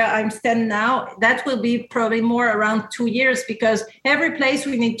my where I'm standing now, that will be probably more around 2 years, because every place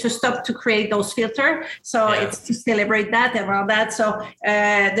we need to stop to create those filters. So it's to celebrate that and all that. So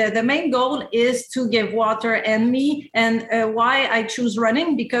the main goal is to give water. And why I choose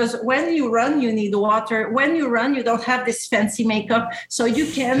running, because when you run, you need water. When you run, you don't have this fancy makeup, so you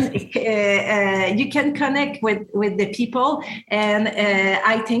can connect with the people. And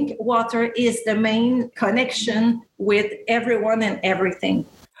I think water is the main connection with everyone and everything.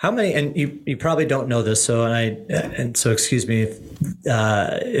 How many, and you probably don't know this, so so excuse me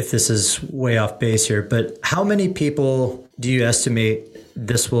if this is way off base here, but how many people do you estimate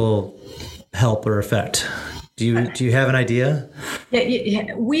this will help or affect? Do you have an idea?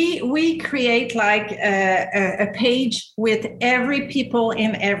 Yeah. We create like a page with every people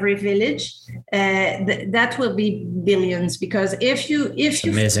in every village. That will be billions, because if you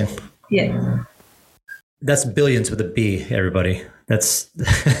amazing. Yeah. That's billions with a B, everybody. That's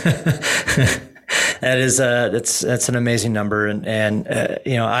that's an amazing number, and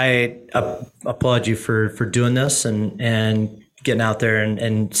I applaud you for doing this and getting out there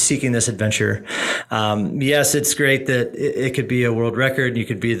and seeking this adventure. Yes, it's great that it could be a world record. You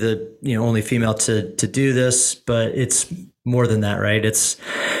could be the only female to do this, but it's more than that, right? It's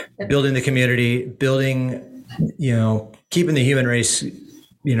building the community, building, keeping the human race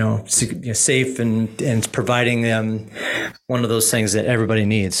safe and providing them one of those things that everybody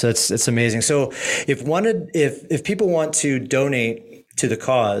needs. So it's amazing. So if people want to donate to the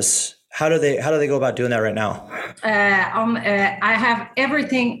cause, how do they go about doing that right now? I have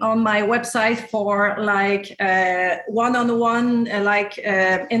everything on my website for like one-on-one,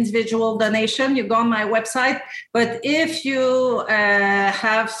 individual donation. You go on my website. But if you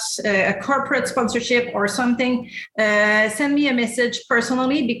have a corporate sponsorship or something, send me a message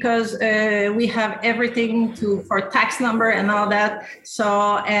personally, because we have everything for tax number and all that.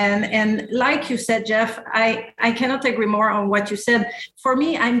 So and like you said, Jeff, I cannot agree more on what you said. For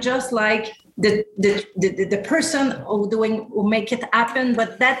me, I'm just like the person who make it happen,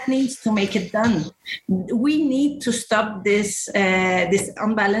 but that needs to make it done. We need to stop this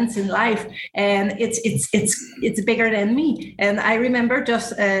imbalance in life, and it's bigger than me. And I remember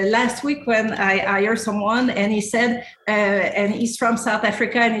just last week when I hired someone, and he said, and he's from South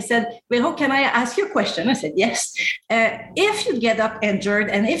Africa, and he said, "Well, can I ask you a question?" I said, "Yes." If you get up injured,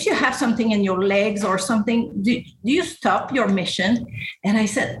 and if you have something in your legs or something, do you stop your mission? And I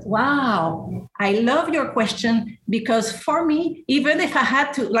said, "Wow, I love your question, because for me, even if I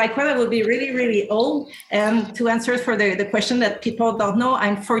had to, like when I will be really, really old, to answer for the question that people don't know,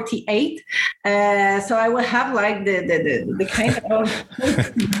 I'm 48. So I will have like the kind of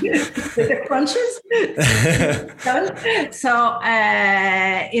the crunches done. So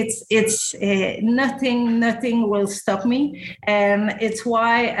it's nothing will stop me. And it's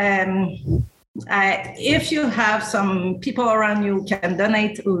why if you have some people around you can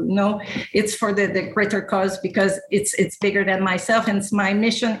donate, it's for the greater cause, because it's bigger than myself, and it's my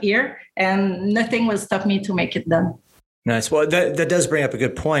mission here, and nothing will stop me to make it done. Nice. Well, that does bring up a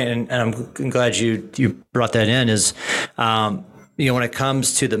good point, and I'm glad you brought that in. Is when it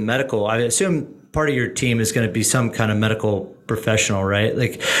comes to the medical, I assume part of your team is going to be some kind of medical professional, right?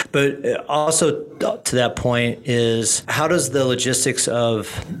 Like, but also to that point is, how does the logistics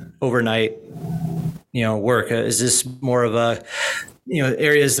of overnight, work? Is this more of a,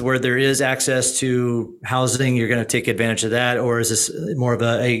 areas where there is access to housing, you're going to take advantage of that? Or is this more of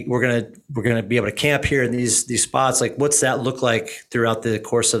we're going to be able to camp here in these spots? Like, what's that look like throughout the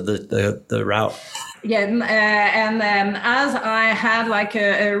course of the route? Yeah, and as I had like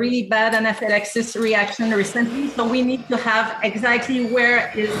a really bad anaphylaxis reaction recently, so we need to have exactly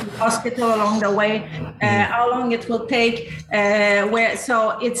where is the hospital along the way, how long it will take, where.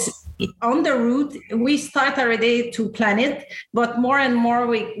 So on the route, we start already to plan it, but more and more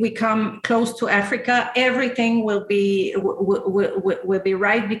we come close to Africa. Everything will be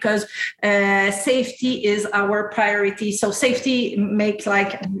right because safety is our priority. So safety makes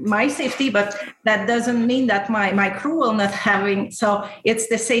like my safety, but that doesn't mean that my crew will not having. So it's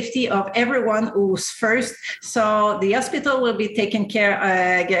the safety of everyone who's first. So the hospital will be taken care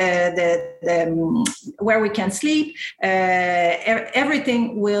where we can sleep.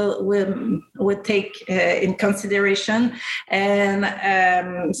 Everything will take in consideration,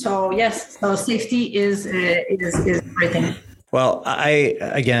 and so yes, so safety is everything. Well,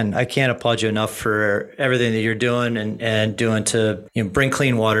 I can't applaud you enough for everything that you're doing and doing to bring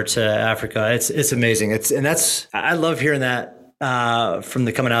clean water to Africa. It's amazing. I love hearing that from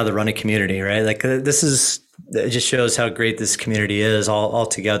the coming out of the running community, right? Like it just shows how great this community is all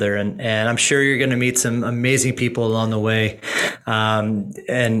together. And I'm sure you're going to meet some amazing people along the way.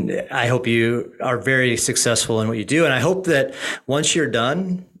 And I hope you are very successful in what you do. And I hope that once you're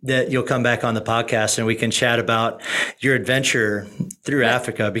done, that you'll come back on the podcast and we can chat about your adventure through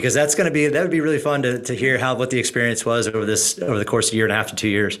Africa, because that would be really fun to hear what the experience was over the course of a year and a half to 2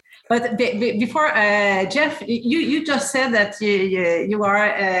 years. But before, Jeff, you just said that you are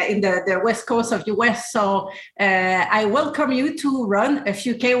in the west coast of US. So I welcome you to run a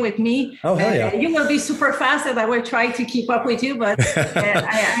few K with me. Oh, hell yeah. You will be super fast and I will try to keep up with you. But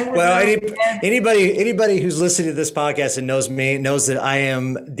anybody who's listening to this podcast and knows me knows that I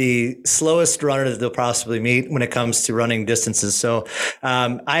am the slowest runner that they'll possibly meet when it comes to running distances. So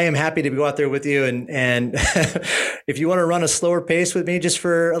I am happy to go out there with you. And if you want to run a slower pace with me just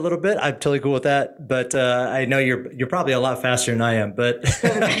for a little bit, I'm totally cool with that. But I know you're probably a lot faster than I am. But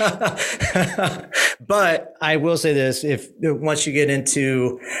but I will say this: once you get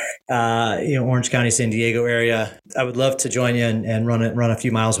into Orange County, San Diego area, I would love to join you and run a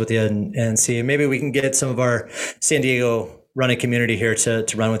few miles with you and see. Maybe we can get some of our San Diego running community here to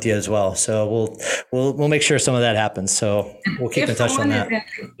run with you as well. So we'll make sure some of that happens. So we'll keep in touch on that.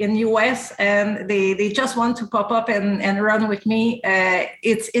 In US and they just want to pop up and run with me.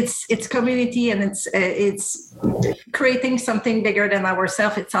 It's community and it's creating something bigger than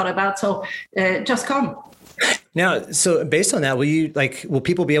ourselves. It's all about. So just come. Now, so based on that, will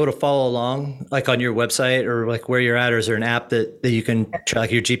people be able to follow along like on your website or like where you're at, or is there an app that you can track,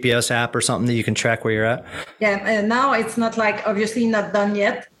 like your GPS app or something that you can track where you're at? Yeah, now it's not like obviously not done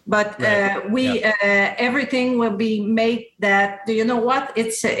yet, but everything will be made that, do you know what?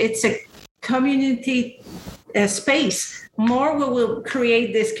 It's a community space. More we will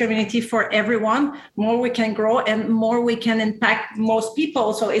create this community for everyone, more we can grow and more we can impact most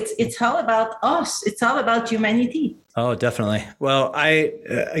people. So it's all about us. It's all about humanity. Oh, definitely. Well, I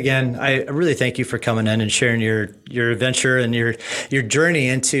really thank you for coming in and sharing your adventure and your journey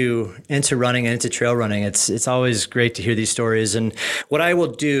into running and into trail running. It's always great to hear these stories. And what I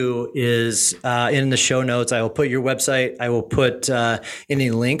will do is in the show notes, I will put your website. I will put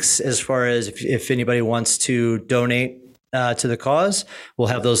any links as far as if anybody wants to donate to the cause. We'll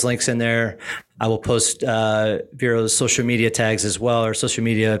have those links in there. I will post Vero's social media tags as well, or social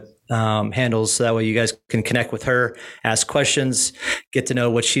media handles, so that way you guys can connect with her, ask questions, get to know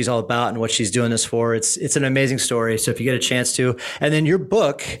what she's all about and what she's doing this for. It's an amazing story. So if you get a chance to, and then your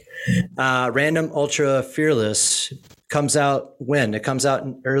book, Random Ultra Fearless, comes out when? It comes out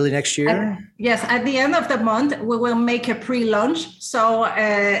in early next year? Yes, at the end of the month, we will make a pre-launch. So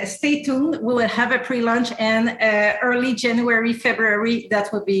stay tuned. We will have a pre-launch, and early January, February,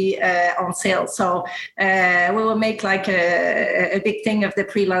 that will be on sale. So we will make like a big thing of the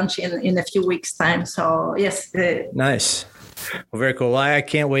pre-launch in a few weeks' time. So yes. Nice. Well, very cool. Well, I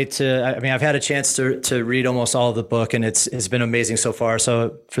can't wait I've had a chance to read almost all of the book, and it's been amazing so far.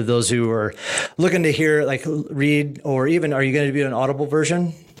 So for those who are looking to hear, read, or even, are you going to be an Audible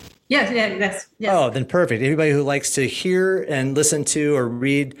version? Yes. Oh, then perfect. Anybody who likes to hear and listen to or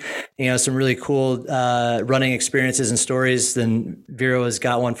read, some really cool running experiences and stories, then Vero has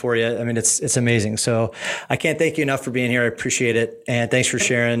got one for you. I mean, it's amazing. So I can't thank you enough for being here. I appreciate it. And thanks for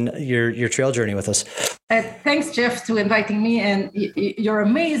sharing your trail journey with us. Thanks, Jeff, to inviting me, and your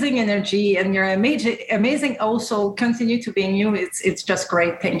amazing energy and your amazing also continue to being you. It's just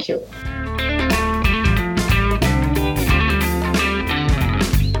great. Thank you.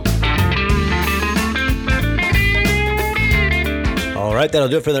 All right, that'll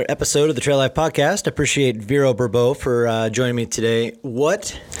do it for another episode of the Trail Life Podcast. I appreciate Vero Bourbeau for joining me today.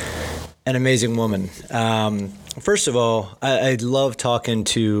 What an amazing woman. First of all, I love talking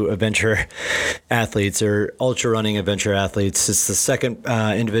to adventure athletes or ultra running adventure athletes. It's the second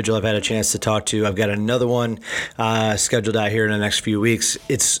individual I've had a chance to talk to. I've got another one scheduled out here in the next few weeks.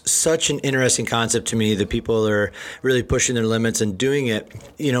 It's such an interesting concept to me that people are really pushing their limits and doing it,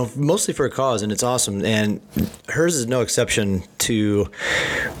 mostly for a cause, and it's awesome. And hers is no exception to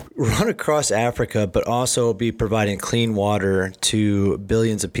run across Africa, but also be providing clean water to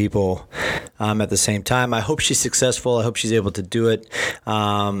billions of people at the same time. I hope she's successful. I hope she's able to do it.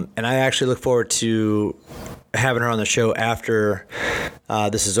 And I actually look forward to having her on the show after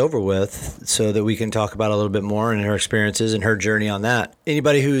this is over with so that we can talk about a little bit more and her experiences and her journey on that.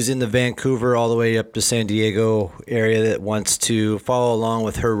 Anybody who's in the Vancouver all the way up to San Diego area that wants to follow along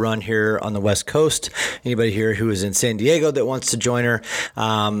with her run here on the West Coast, anybody here who is in San Diego that wants to join her,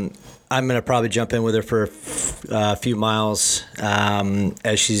 I'm going to probably jump in with her for a few miles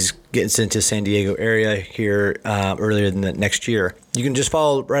as she's getting into San Diego area here earlier than next year. You can just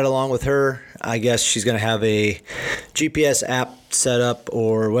follow right along with her. I guess she's going to have a GPS app set up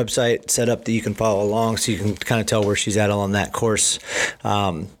or website set up that you can follow along so you can kind of tell where she's at on that course.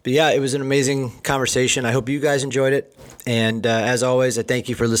 But yeah, it was an amazing conversation. I hope you guys enjoyed it. And as always, I thank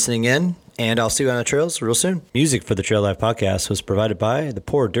you for listening in. And I'll see you on the trails real soon. Music for the Trail Life podcast was provided by the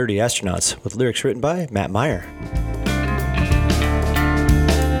Poor Dirty Astronauts with lyrics written by Matt Meyer.